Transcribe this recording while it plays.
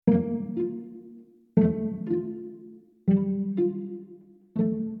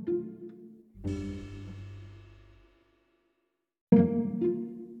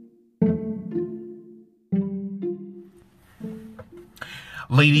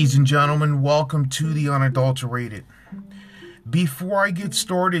Ladies and gentlemen, welcome to The Unadulterated. Before I get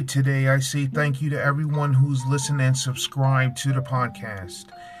started today, I say thank you to everyone who's listened and subscribed to the podcast.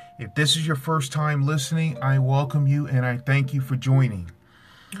 If this is your first time listening, I welcome you and I thank you for joining.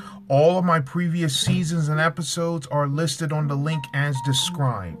 All of my previous seasons and episodes are listed on the link as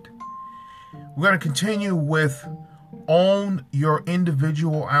described. We're going to continue with Own Your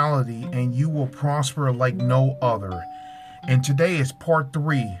Individuality and You Will Prosper Like No Other. And today is part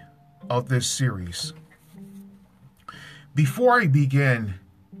 3 of this series. Before I begin,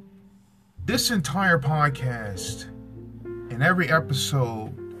 this entire podcast and every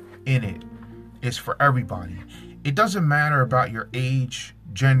episode in it is for everybody. It doesn't matter about your age,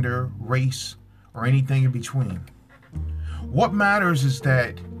 gender, race, or anything in between. What matters is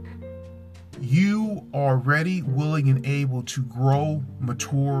that you are ready, willing, and able to grow,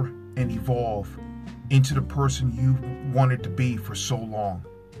 mature, and evolve into the person you wanted to be for so long.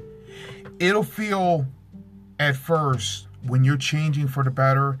 It'll feel at first when you're changing for the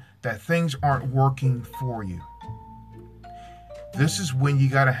better that things aren't working for you. This is when you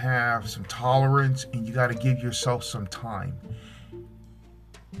got to have some tolerance and you got to give yourself some time.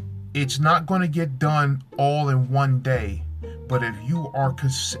 It's not going to get done all in one day, but if you are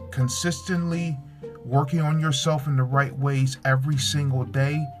consistently working on yourself in the right ways every single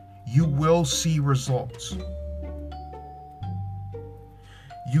day, you will see results.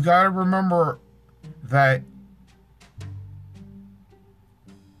 You got to remember that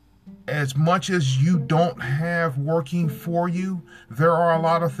as much as you don't have working for you, there are a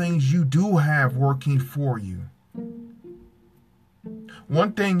lot of things you do have working for you.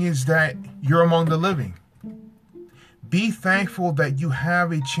 One thing is that you're among the living. Be thankful that you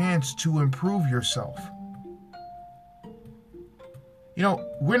have a chance to improve yourself. You know,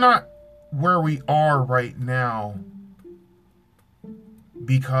 we're not where we are right now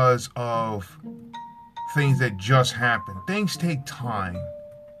because of things that just happen. Things take time.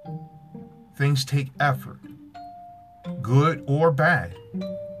 Things take effort, good or bad.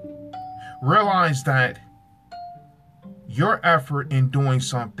 Realize that your effort in doing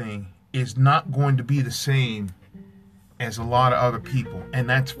something is not going to be the same as a lot of other people, and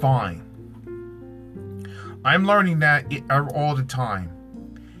that's fine. I'm learning that all the time.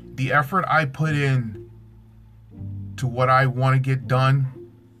 The effort I put in to what I want to get done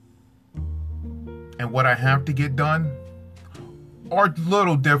and what I have to get done are a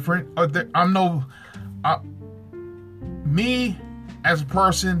little different. Me as a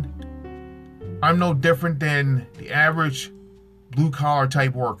person, I'm no different than the average blue collar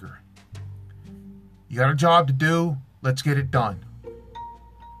type worker. You got a job to do, let's get it done.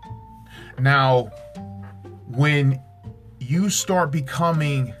 Now, when you start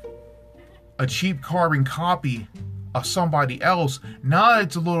becoming a cheap carbon copy of somebody else, now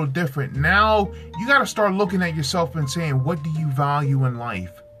it's a little different. Now you got to start looking at yourself and saying, what do you value in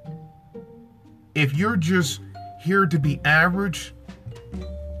life? If you're just here to be average,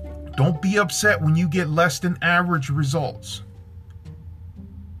 don't be upset when you get less than average results.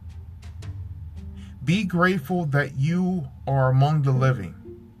 Be grateful that you are among the living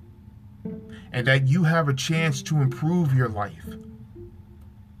and that you have a chance to improve your life.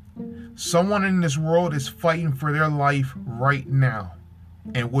 Someone in this world is fighting for their life right now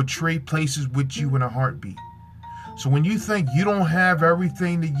and will trade places with you in a heartbeat. So when you think you don't have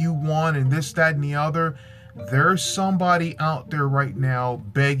everything that you want and this, that, and the other, there's somebody out there right now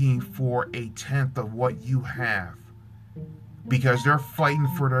begging for a tenth of what you have because they're fighting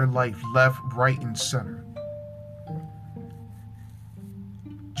for their life left, right, and center.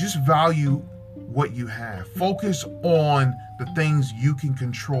 Just value what you have. Focus on the things you can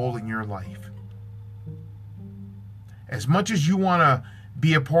control in your life. As much as you want to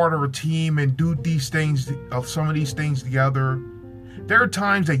be a part of a team and do these things, some of these things together, there are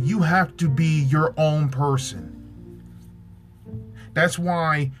times that you have to be your own person. That's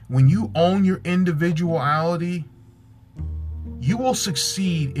why when you own your individuality, you will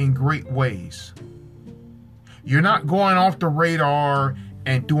succeed in great ways. You're not going off the radar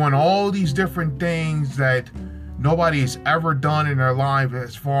and doing all these different things that nobody has ever done in their life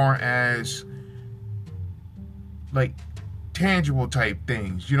as far as like tangible type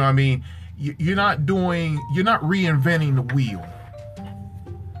things. You know what I mean? You're not reinventing the wheel.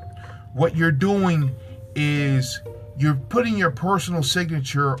 What you're doing is you're putting your personal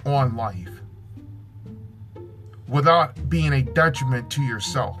signature on life without being a detriment to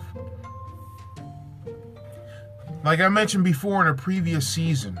yourself. Like I mentioned before in a previous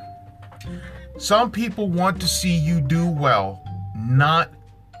season, some people want to see you do well, not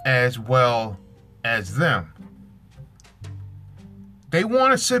as well as them. They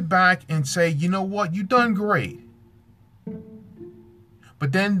want to sit back and say, you know what, you done great.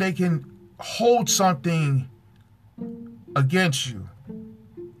 But then they can hold something against you.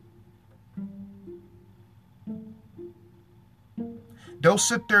 They'll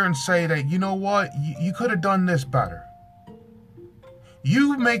sit there and say that, you know what, you could have done this better.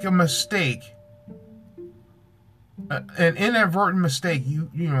 You make a mistake, an inadvertent mistake, you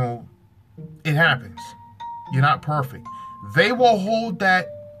know, it happens. You're not perfect. They will hold that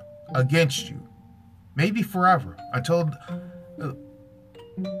against you, maybe forever, until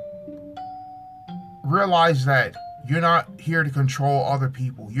realize that you're not here to control other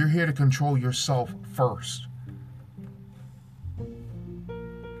people. You're here to control yourself first.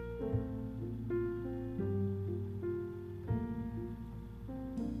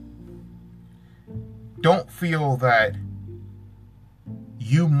 Don't feel that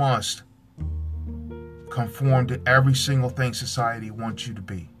you must conform to every single thing society wants you to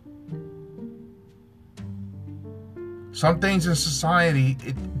be. Some things in society,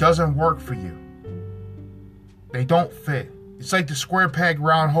 it doesn't work for you. They don't fit. It's like the square peg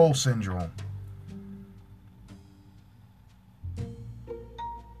round hole syndrome.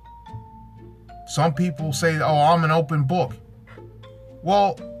 Some people say, oh, I'm an open book.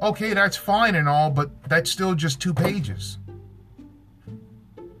 Well, okay, that's fine and all, but that's still just 2 pages.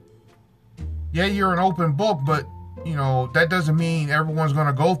 Yeah, you're an open book, but, you know, that doesn't mean everyone's going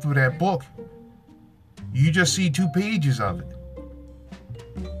to go through that book. You just see 2 pages of it.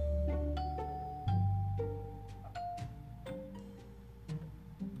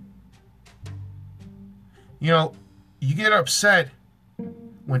 You know, you get upset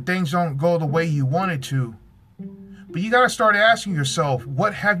when things don't go the way you want it to. But you got to start asking yourself,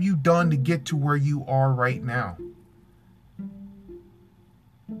 what have you done to get to where you are right now?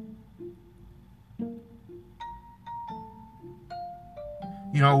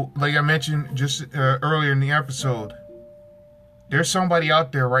 You know, like I mentioned just earlier in the episode, there's somebody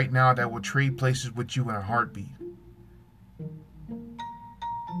out there right now that will trade places with you in a heartbeat.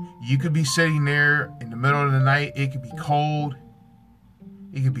 You could be sitting there in the middle of the night. It could be cold.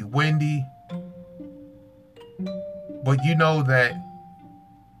 It could be windy. But you know that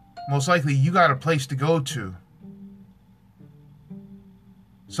most likely you got a place to go to.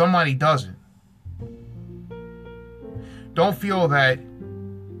 Somebody doesn't. Don't feel that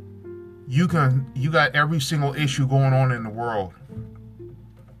you got every single issue going on in the world.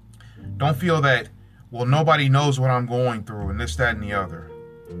 Don't feel that, well, nobody knows what I'm going through and this, that, and the other.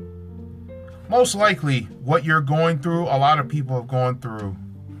 Most likely, what you're going through, a lot of people have gone through.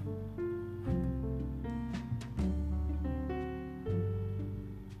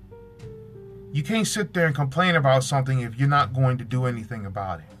 You can't sit there and complain about something if you're not going to do anything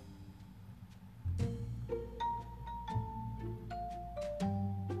about it.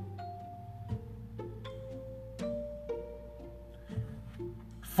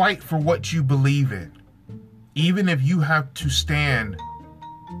 Fight for what you believe in, even if you have to stand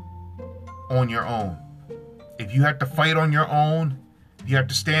on your own. If you have to fight on your own, you have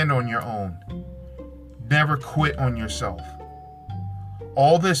to stand on your own. Never quit on yourself.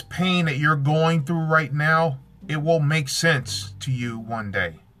 All this pain that you're going through right now, it will make sense to you one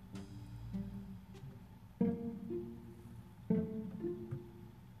day.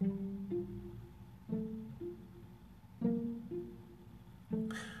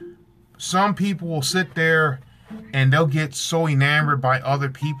 Some people will sit there and they'll get so enamored by other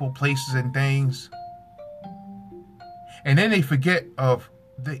people, places, and things. And then they forget about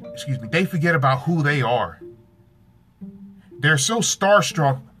who they are. They're so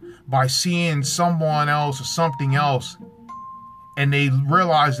starstruck by seeing someone else or something else, and they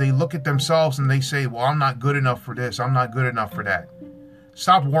realize, they look at themselves and they say, well, I'm not good enough for this, I'm not good enough for that.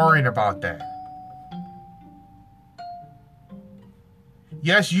 Stop worrying about that.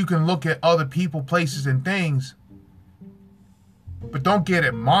 Yes, you can look at other people, places, and things, but don't get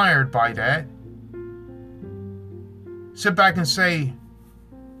admired by that. Sit back and say,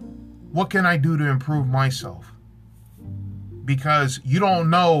 what can I do to improve myself? Because you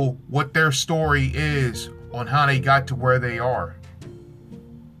don't know what their story is on how they got to where they are.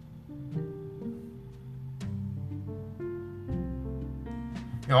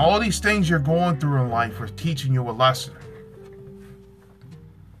 You know, all these things you're going through in life are teaching you a lesson.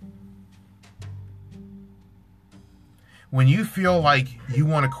 When you feel like you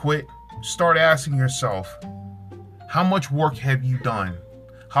want to quit, start asking yourself, how much work have you done?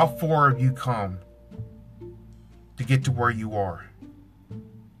 How far have you come to get to where you are?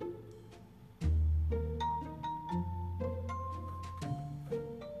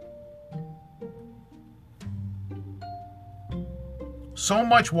 So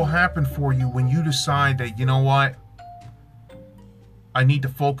much will happen for you when you decide that, you know what? I need to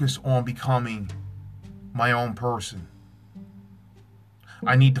focus on becoming my own person.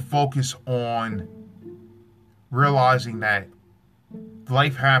 I need to focus on realizing that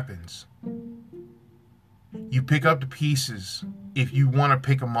life happens. You pick up the pieces if you want to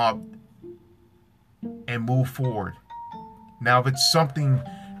pick them up and move forward. Now, if it's something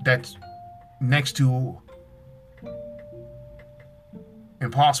that's next to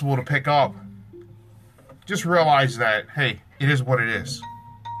impossible to pick up, just realize that, hey, it is what it is.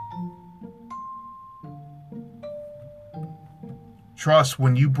 Trust,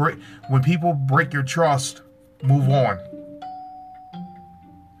 when people break your trust, move on.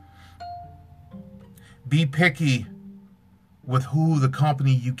 Be picky with who the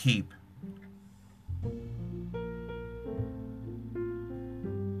company you keep.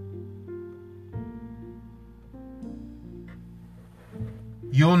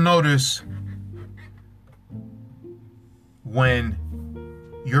 You'll notice when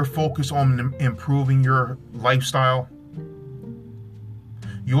you're focused on improving your lifestyle,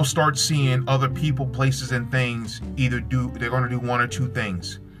 you'll start seeing other people, places, and things they're going to do one or two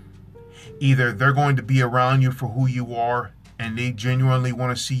things. Either they're going to be around you for who you are, and they genuinely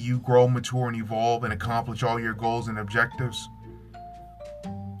want to see you grow, mature, and evolve and accomplish all your goals and objectives.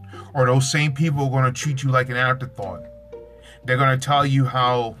 Or those same people are going to treat you like an afterthought. They're going to tell you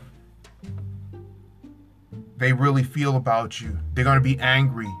how they really feel about you. They're going to be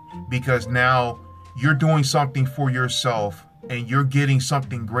angry because now you're doing something for yourself and you're getting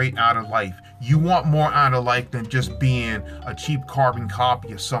something great out of life. You want more out of life than just being a cheap carbon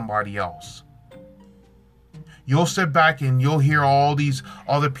copy of somebody else. You'll sit back and you'll hear all these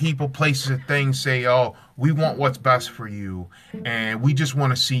other people, places, and things say, oh, we want what's best for you and we just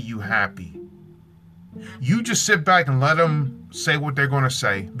want to see you happy. You just sit back and let them say what they're going to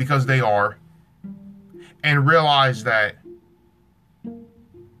say, because they are, and realize that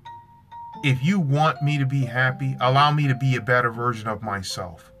if you want me to be happy, allow me to be a better version of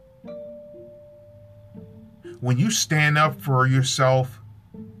myself. When you stand up for yourself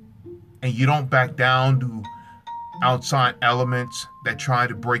and you don't back down to outside elements that try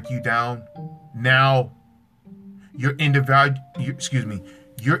to break you down, now your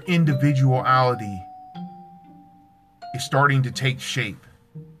individuality is starting to take shape.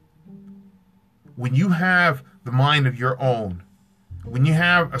 When you have the mind of your own, when you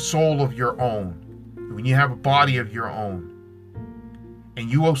have a soul of your own, when you have a body of your own,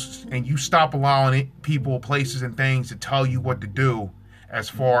 and you stop allowing people, places, and things to tell you what to do as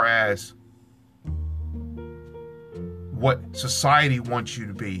far as what society wants you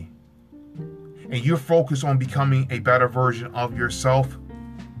to be, and you're focused on becoming a better version of yourself,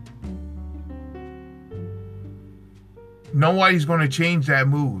 nobody's going to change that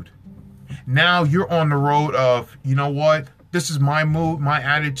mood. Now you're on the road of, you know what? This is my mood, my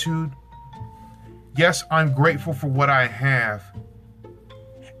attitude. Yes, I'm grateful for what I have.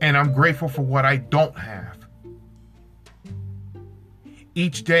 And I'm grateful for what I don't have.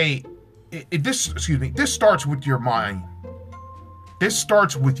 Each day, this starts with your mind. This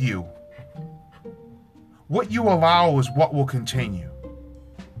starts with you. What you allow is what will continue.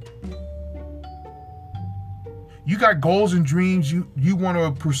 You got goals and dreams you want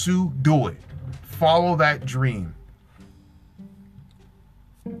to pursue, do it. Follow that dream.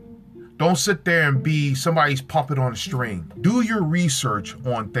 Don't sit there and be somebody's puppet on a string. Do your research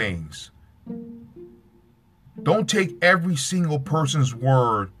on things. Don't take every single person's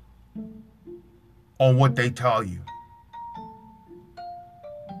word on what they tell you.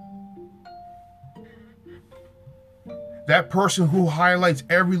 That person who highlights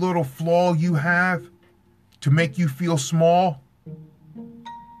every little flaw you have to make you feel small,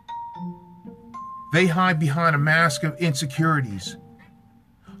 they hide behind a mask of insecurities.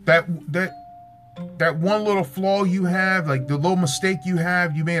 That one little flaw you have, like the little mistake you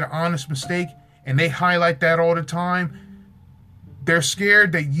have, you made an honest mistake, and they highlight that all the time. They're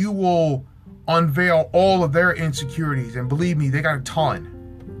scared that you will unveil all of their insecurities, and believe me, they got a ton.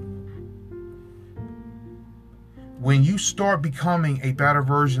 When you start becoming a better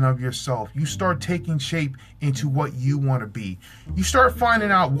version of yourself, you start taking shape into what you want to be. You start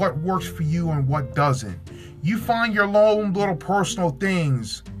finding out what works for you and what doesn't. You find your own little personal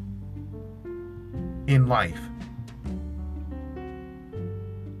things in life.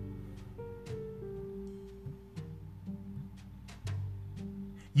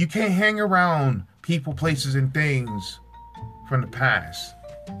 You can't hang around people, places, and things from the past.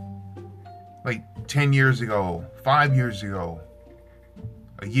 Like 10 years ago, 5 years ago,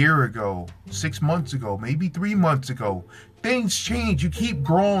 a year ago, 6 months ago, maybe 3 months ago. Things change. You keep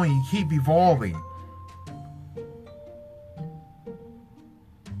growing. You keep evolving.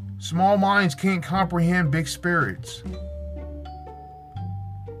 Small minds can't comprehend big spirits.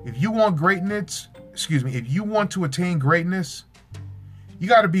 If you want if you want to attain greatness, you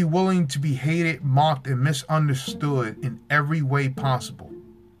got to be willing to be hated, mocked, and misunderstood in every way possible.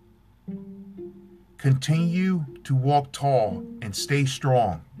 Continue to walk tall and stay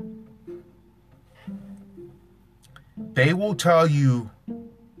strong. They will tell you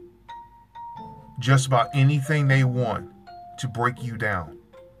just about anything they want to break you down.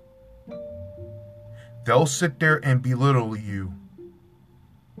 They'll sit there and belittle you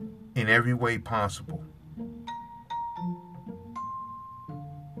in every way possible,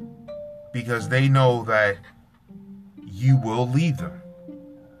 because they know that you will leave them.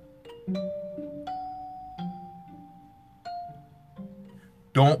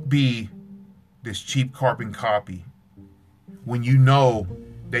 Don't be this cheap carbon copy when you know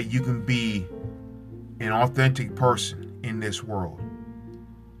that you can be an authentic person in this world.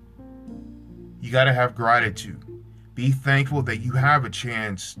 You got to have gratitude. Be thankful that you have a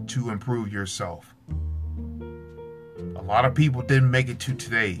chance to improve yourself. A lot of people didn't make it to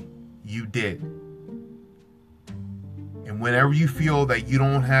today. You did. And whenever you feel that you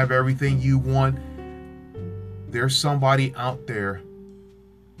don't have everything you want, there's somebody out there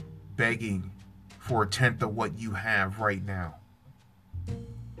begging for a tenth of what you have right now.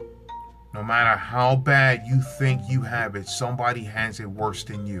 No matter how bad you think you have it, somebody has it worse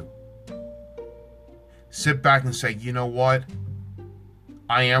than you. Sit back and say, you know what?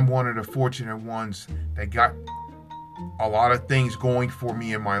 I am one of the fortunate ones that got a lot of things going for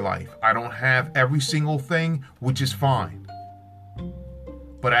me in my life. I don't have every single thing, which is fine.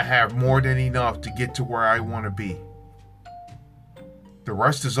 But I have more than enough to get to where I want to be. The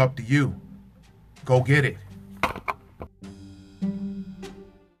rest is up to you. Go get it.